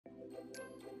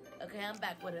Okay, I'm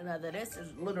back with another. This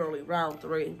is literally round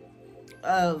 3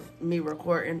 of me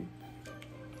recording.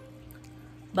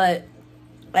 But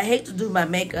I hate to do my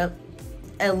makeup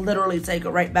and literally take it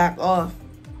right back off.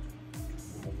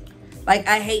 Like,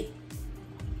 I hate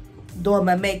doing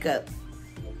my makeup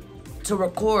to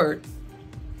record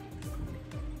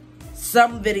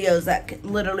some videos that can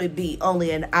literally be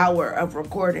only an hour of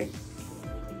recording.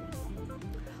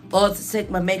 Or to take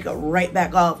my makeup right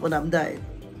back off when I'm done.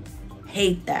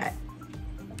 Hate that.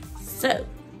 So,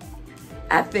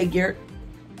 I figured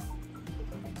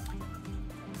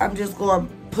I'm just going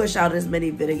to push out as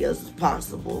many videos as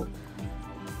possible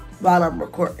while I'm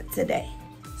recording today.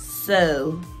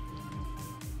 So,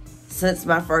 since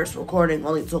my first recording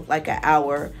only took like an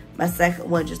hour, my second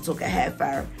one just took a half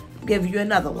hour. I'll give you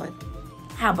another one.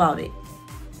 How about it?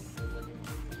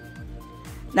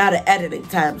 Now the editing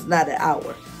time's not an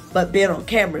hour, but being on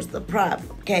camera's the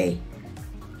problem, okay?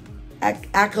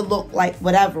 I could look like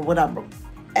whatever when I'm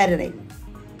editing.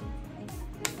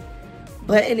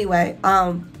 But anyway,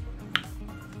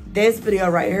 this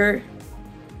video right here,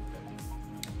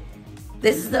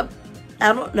 this is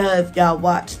I don't know if y'all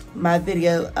watched my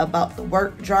video about the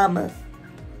work drama.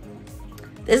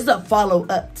 This is a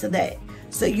follow-up to that.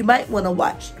 So you might want to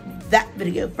watch that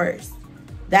video first.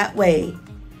 That way,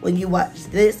 when you watch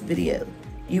this video,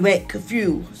 you ain't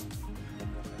confused.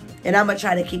 And I'm going to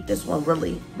try to keep this one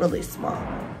really, really small.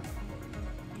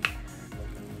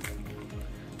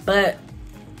 But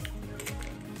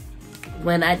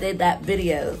when I did that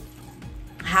video,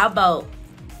 how about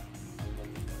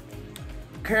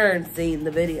Kern seeing the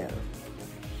video?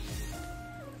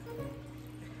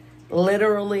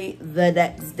 Literally the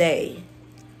next day,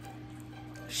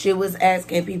 she was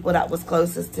asking people that was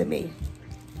closest to me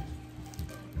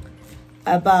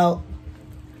about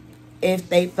if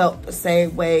they felt the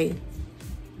same way.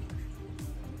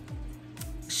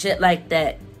 Shit like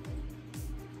that.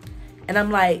 And I'm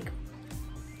like,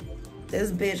 this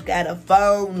bitch got a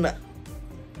phone.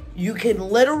 You can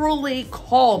literally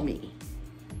call me.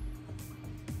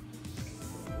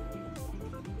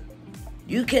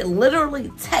 You can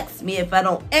literally text me if I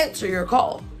don't answer your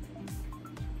call.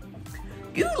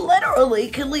 You literally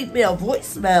can leave me a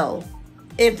voicemail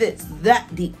if it's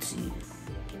that deep to you.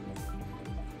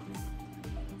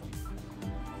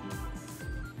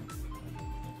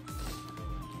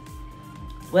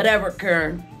 Whatever,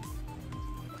 Kern.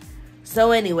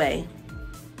 So anyway,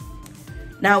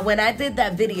 now when I did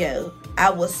that video, I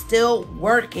was still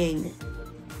working.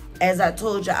 As I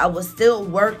told you, I was still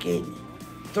working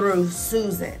through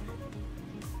Susan.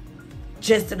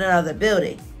 Just in another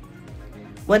building.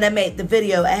 When I made the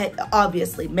video, I had to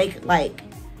obviously make it like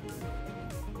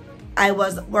I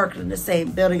wasn't working in the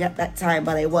same building at that time,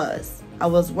 but I was. I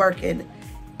was working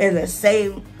in the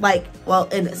same, like, well,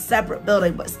 in a separate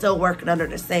building, but still working under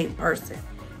the same person.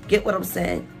 Get what I'm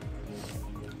saying?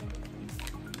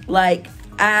 Like,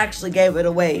 I actually gave it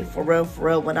away for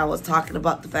real, when I was talking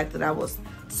about the fact that I was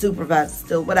supervisor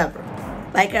still, whatever.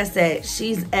 Like I said,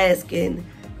 she's asking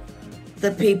the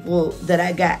people that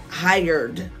I got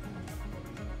hired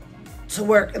to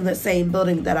work in the same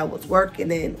building that I was working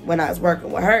in when I was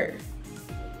working with her.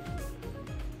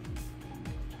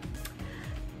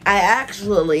 I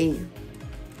actually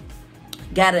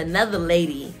got another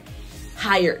lady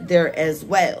hired there as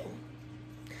well.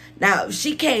 Now,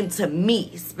 she came to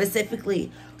me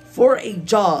specifically for a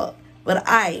job, but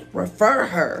I refer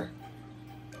her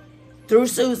through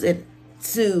Susan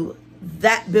to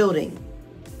that building.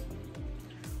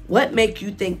 What make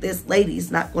you think this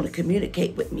lady's not going to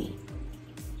communicate with me?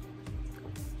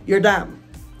 You're dumb.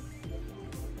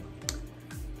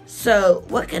 So,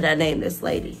 what can I name this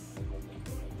lady?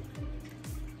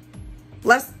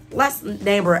 Let's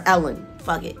name her Ellen.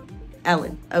 Fuck it.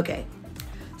 Ellen. Okay.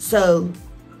 So,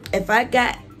 if I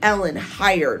got Ellen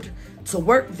hired to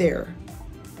work there,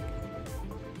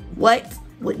 what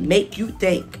would make you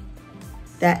think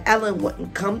that Ellen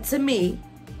wouldn't come to me,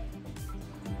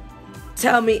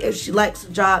 tell me if she likes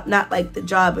the job, not like the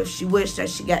job, if she wished that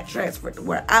she got transferred to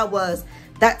where I was,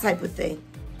 that type of thing?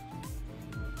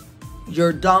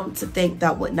 You're dumb to think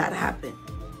that would not happen.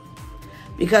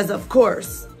 Because, of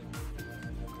course,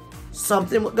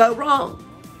 something would go wrong.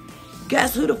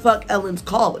 Guess who the fuck Ellen's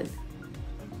calling?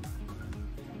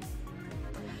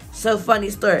 So, funny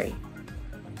story.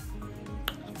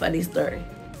 Funny story.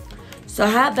 So,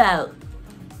 how about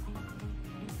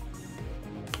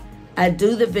I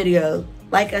do the video?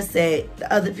 Like I said,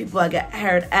 the other people I got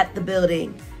hired at the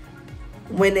building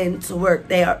went into work.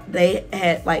 They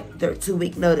had like their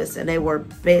 2-week notice, and they were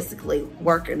basically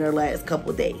working their last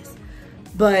couple days.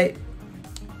 But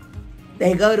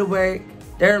they go to work.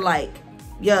 They're like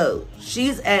yo,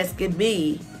 she's asking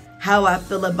me how I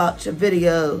feel about your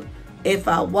video, if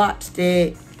I watched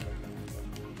it.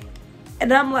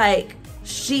 And I'm like,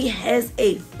 she has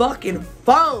a fucking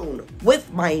phone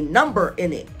with my number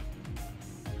in it.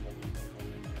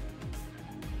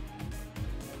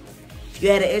 If you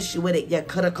had an issue with it, you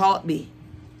could have called me.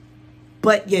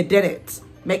 But you didn't.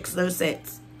 Makes no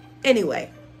sense.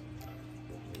 Anyway.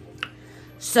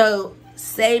 So,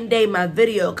 same day my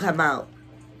video come out,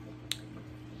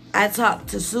 I talked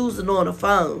to Susan on the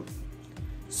phone.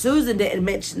 Susan didn't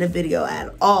mention the video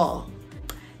at all.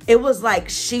 It was like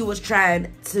she was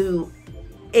trying to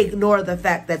ignore the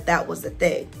fact that that was a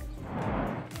thing.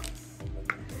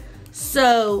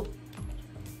 So,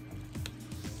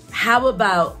 how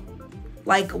about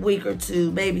like a week or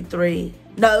two, maybe 3?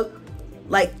 No,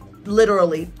 like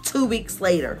literally 2 weeks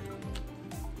later.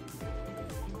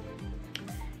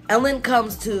 Ellen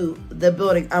comes to the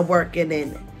building I'm working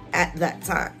in at that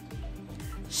time.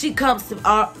 She comes to,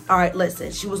 all right,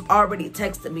 listen, she was already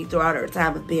texting me throughout her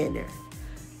time of being there.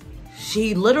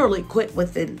 She literally quit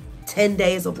within 10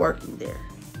 days of working there.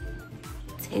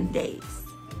 10 days.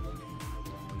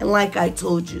 And like I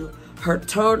told you, her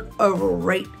turnover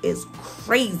rate is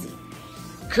crazy.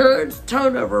 Kern's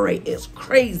turnover rate is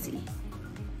crazy.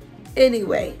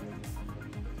 Anyway.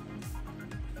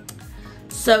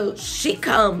 So she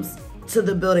comes to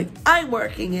the building I'm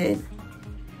working in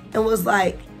and was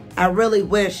like, I really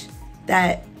wish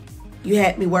that you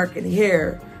had me working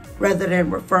here rather than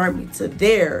referring me to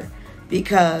there,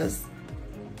 because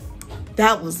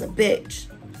that was a bitch.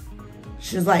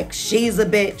 She's like, she's a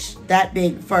bitch, that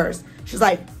being first. She's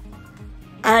like,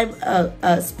 I'm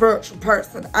a spiritual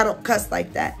person. I don't cuss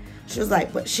like that. She was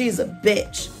like, but she's a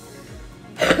bitch.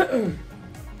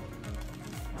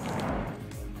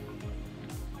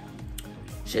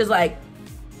 She's like,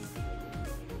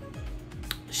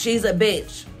 she's a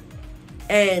bitch.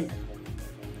 And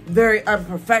very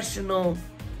unprofessional.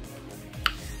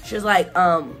 She's like,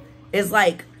 it's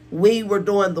like we were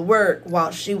doing the work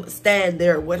while she would stand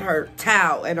there with her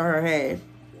towel in her hand.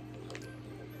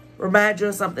 Remind you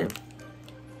of something?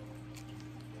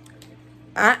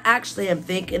 I actually am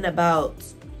thinking about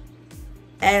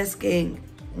asking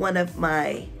one of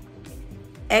my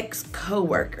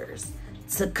ex-coworkers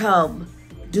to come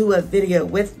do a video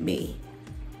with me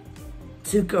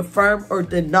to confirm or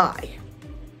deny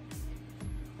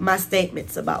my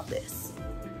statements about this.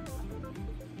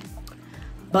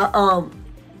 But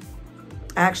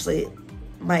actually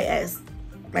might ask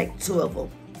like 2 of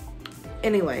them.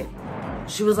 Anyway,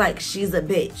 she was like, she's a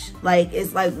bitch. Like,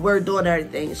 it's like we're doing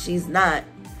everything, she's not.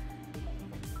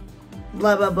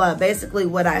 Blah blah blah. Basically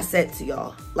what I said to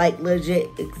y'all. Like legit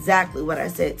exactly what I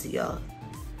said to y'all.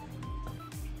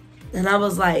 And I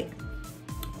was like,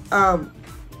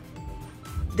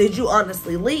 did you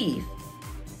honestly leave?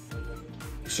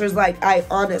 She was like, I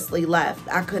honestly left.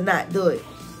 I could not do it.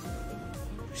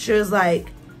 She was like,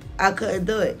 I couldn't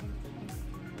do it.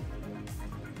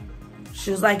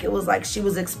 She was like, it was like she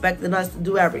was expecting us to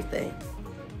do everything.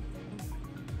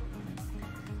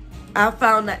 I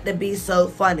found that to be so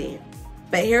funny.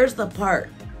 But here's the part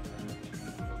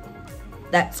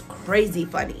that's crazy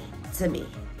funny to me.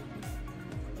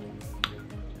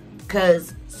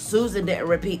 Because Susan didn't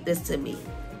repeat this to me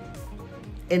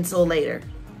until later.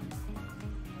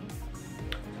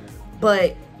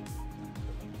 But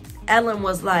Ellen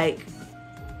was like,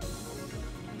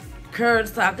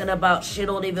 Kern's talking about she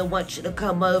don't even want you to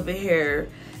come over here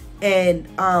and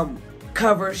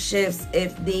cover shifts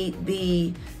if need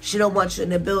be. She don't want you in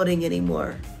the building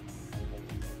anymore.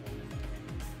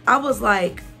 I was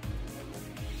like,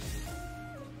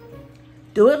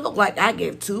 do it look like I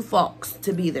gave 2 fucks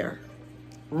to be there?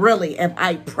 Really, am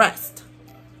I pressed?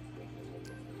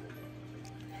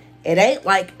 It ain't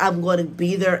like I'm going to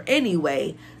be there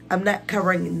anyway. I'm not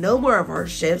covering no more of her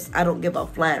shifts. I don't give a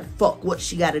flying fuck what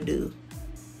she got to do.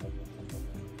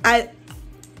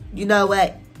 You know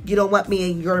what? You don't want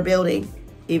me in your building,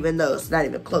 even though it's not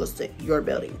even close to your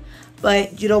building.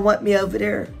 But you don't want me over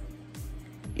there.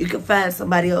 You can find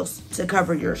somebody else to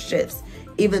cover your shifts,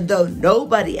 even though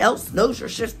nobody else knows your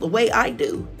shifts the way I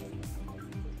do.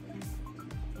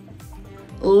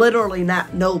 Literally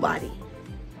not nobody.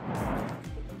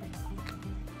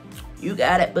 You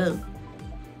got it, boo.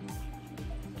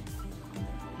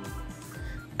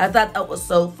 I thought that was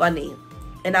so funny.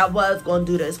 And I was going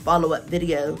to do this follow-up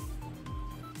video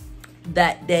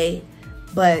that day.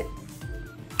 But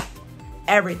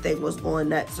everything was going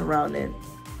nuts around then.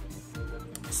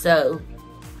 So,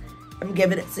 I'm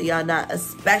giving it to y'all now,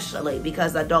 especially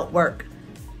because I don't work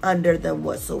under them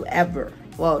whatsoever.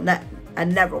 Well, I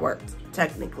never worked,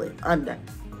 technically, under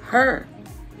her.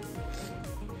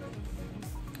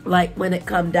 Like, when it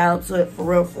come down to it, for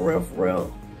real, for real, for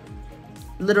real.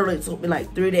 Literally took me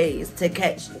like 3 days to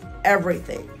catch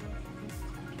everything.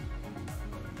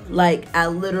 Like, I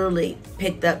literally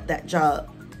picked up that job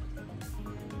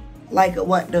like it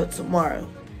wasn't no tomorrow.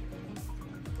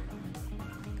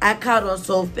 I caught on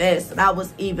so fast that I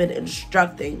was even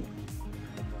instructing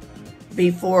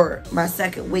before my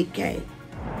second week came.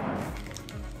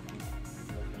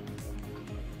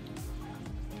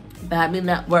 By me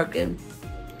not working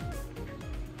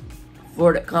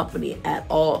for the company at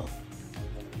all,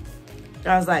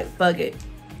 I was like, fuck it.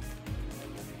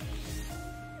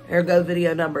 Here go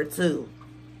video number 2.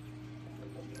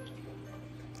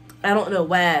 I don't know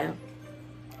why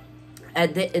I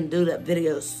didn't do that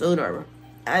video sooner.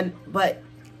 But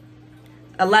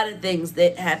a lot of things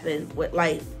did happen with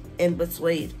life in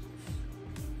between.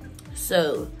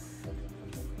 So,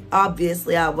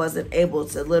 obviously, I wasn't able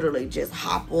to literally just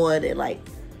hop on and like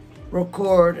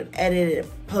record and edit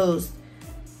and post.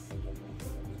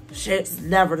 Shit's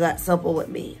never that simple with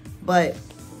me. But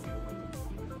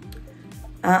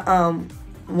I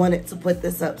wanted to put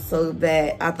this up so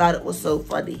bad. I thought it was so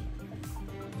funny.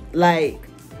 Like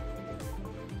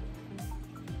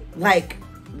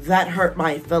that hurt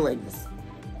my feelings.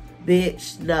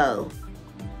 Bitch, no.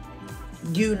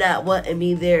 You not wanting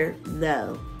me there?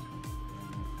 No.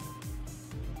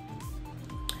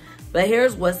 But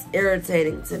here's what's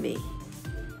irritating to me.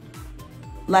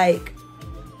 Like,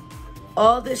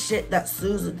 all the shit that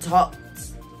Susan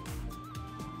talks.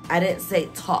 I didn't say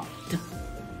talked.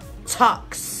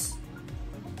 Talks.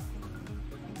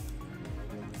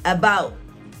 About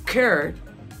Kurt.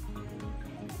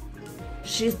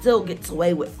 She still gets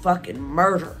away with fucking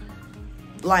murder.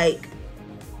 Like,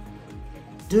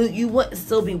 dude, you wouldn't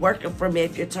still be working for me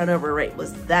if your turnover rate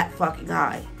was that fucking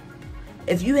high.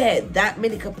 If you had that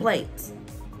many complaints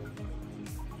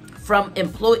from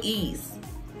employees,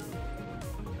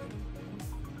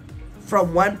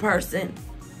 from one person,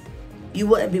 you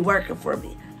wouldn't be working for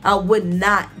me. I would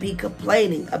not be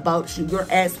complaining about you. Your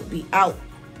ass would be out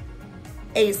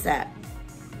ASAP.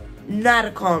 Not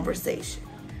a conversation.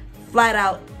 Flat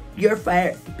out, you're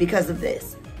fired because of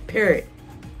this. Period.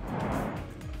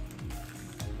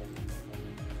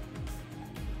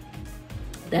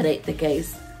 That ain't the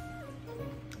case.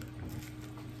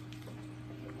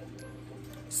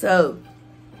 So,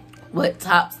 what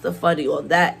tops the funny on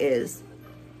that is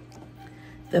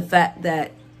the fact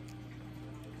that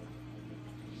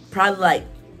probably like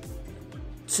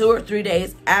 2 or 3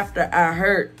 days after I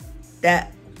heard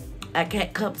that I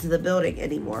can't come to the building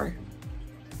anymore,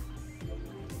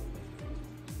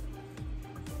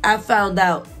 I found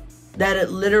out that it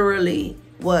literally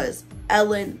was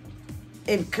Ellen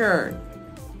and Kern.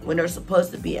 When they're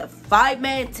supposed to be a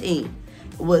 5-man team,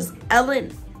 it was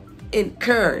Ellen and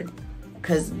Kern,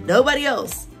 because nobody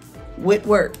else would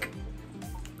work.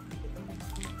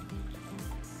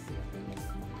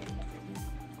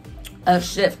 A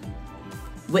shift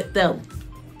with them.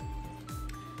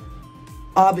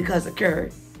 All because of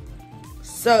Kern.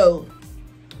 So,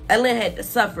 Ellen had to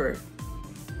suffer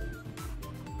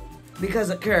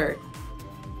because of Kurt.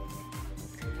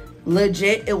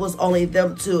 Legit, it was only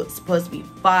them two. It's supposed to be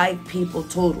 5 people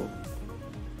total.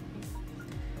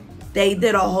 They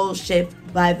did a whole shift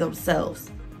by themselves,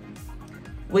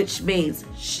 which means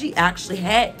she actually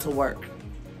had to work.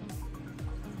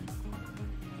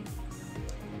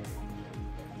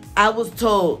 I was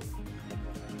told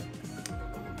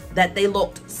that they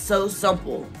looked so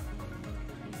simple.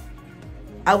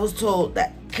 I was told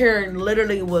that Karen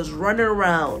literally was running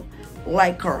around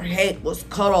like her head was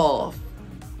cut off.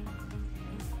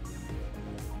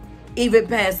 Even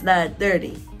past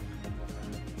 9:30.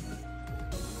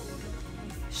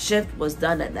 Shift was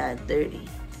done at 9:30.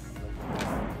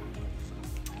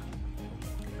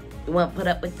 You want to put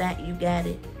up with that? You got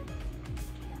it.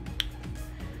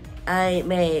 I ain't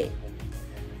mad.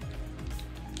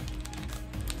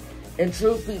 And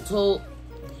truth be told,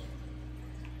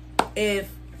 if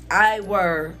I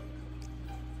were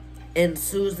in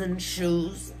Susan's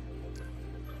shoes,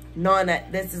 knowing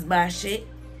that this is my shit,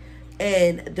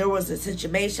 and there was a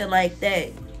situation like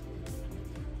that,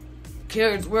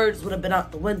 Karen's words would have been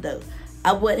out the window.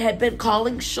 I would have been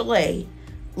calling Shalay,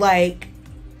 like,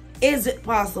 is it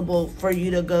possible for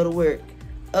you to go to work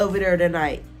over there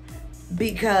tonight?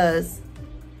 Because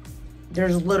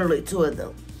there's literally 2 of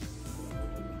them.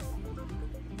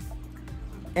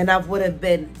 And I would have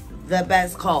been the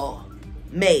best call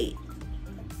made.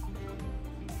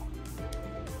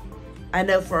 I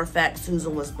know for a fact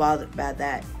Susan was bothered by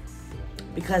that,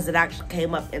 because it actually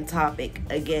came up in topic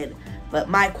again. But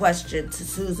my question to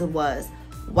Susan was,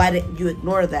 why didn't you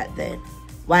ignore that then?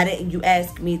 Why didn't you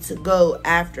ask me to go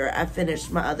after I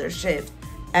finished my other shift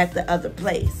at the other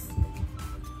place?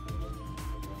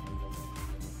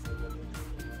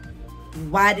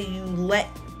 Why do you let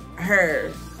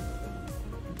her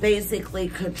basically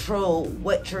control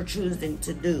what you're choosing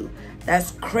to do?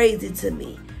 That's crazy to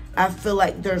me. I feel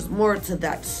like there's more to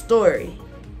that story.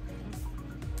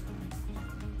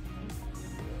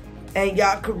 And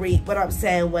y'all can read what I'm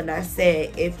saying when I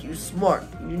say if you smart.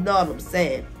 You know what I'm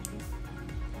saying.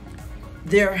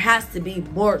 There has to be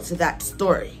more to that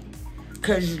story.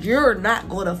 Because you're not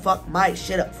going to fuck my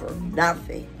shit up for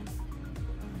nothing.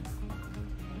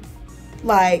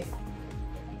 Like,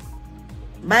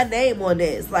 my name on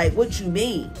this. Like, what you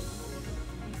mean?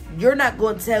 You're not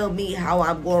going to tell me how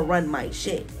I'm going to run my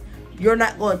shit. You're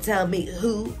not going to tell me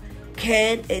who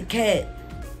can and can't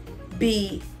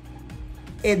be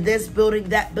in this building,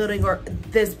 that building, or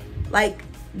this. Like,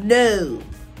 no.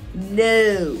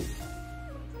 No.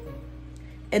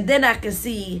 And then I can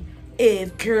see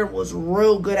if Karen was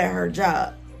real good at her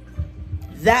job.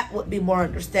 That would be more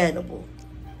understandable.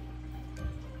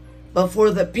 But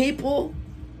for the people,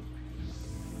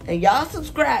 and y'all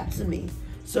subscribe to me,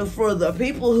 so for the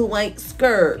people who ain't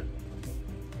scared,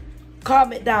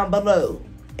 comment down below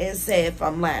and say if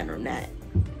I'm lying or not.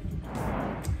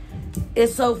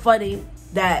 It's so funny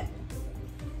that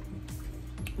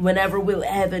whenever we would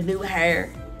have a new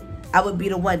hire, I would be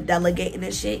the one delegating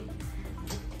this shit.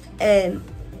 And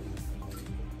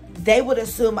they would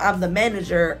assume I'm the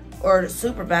manager or the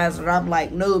supervisor. And I'm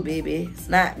like, no, baby, it's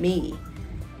not me.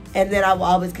 And then I will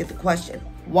always get the question,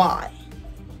 why?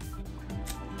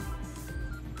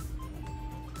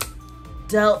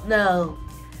 Don't know.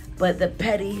 But the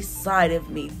petty side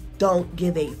of me don't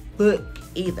give a fuck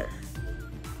either.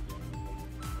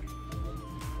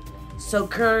 So,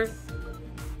 Kern,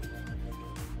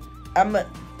 I'm going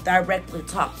to directly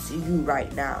talk to you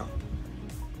right now.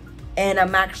 And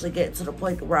I'm actually getting to the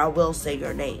point where I will say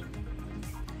your name.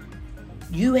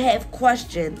 You have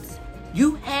questions.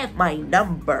 You have my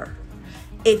number.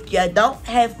 If you don't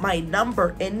have my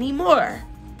number anymore,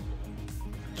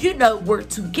 you know where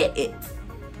to get it.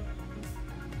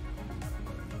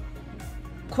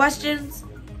 Questions?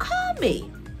 Call me.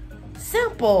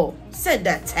 Simple. Send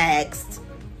a text.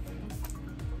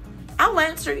 I'll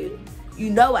answer you.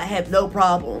 You know I have no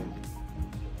problem.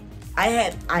 I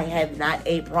have not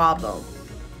a problem.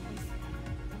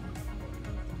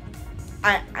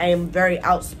 I am very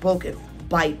outspoken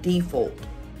by default.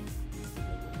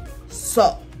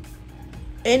 So,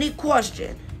 any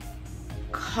question,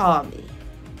 call me.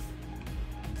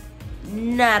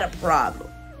 Not a problem.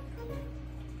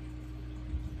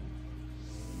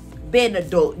 Being an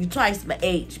adult, you twice my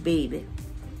age, baby.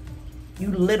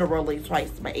 You literally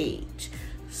twice my age.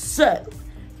 So,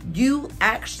 you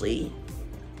actually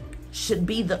should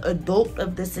be the adult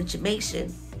of the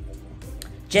situation,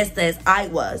 just as I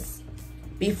was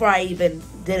before I even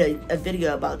did a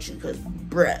video about you. Because,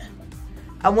 bruh,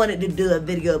 I wanted to do a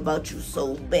video about you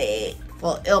so bad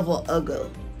forever ago.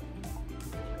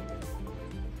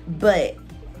 But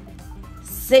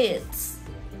since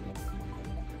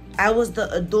I was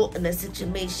the adult in the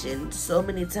situation so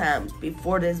many times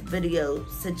before this video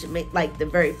situation, like the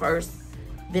very first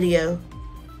video,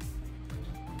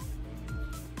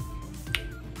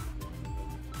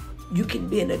 you can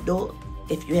be an adult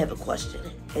if you have a question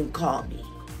and call me.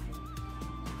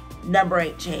 Number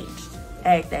ain't changed.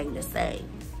 Everything the same.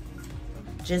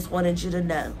 Just wanted you to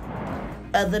know.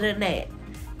 Other than that,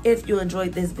 if you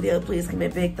enjoyed this video, please give me a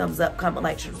big thumbs up, comment,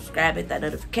 like, share, subscribe, hit that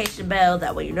notification bell.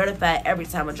 That way you're notified every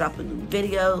time I drop a new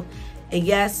video. And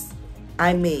yes,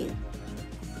 I mean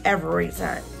every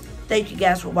time. Thank you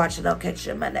guys for watching. I'll catch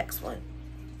you in my next one.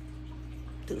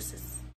 Deuces.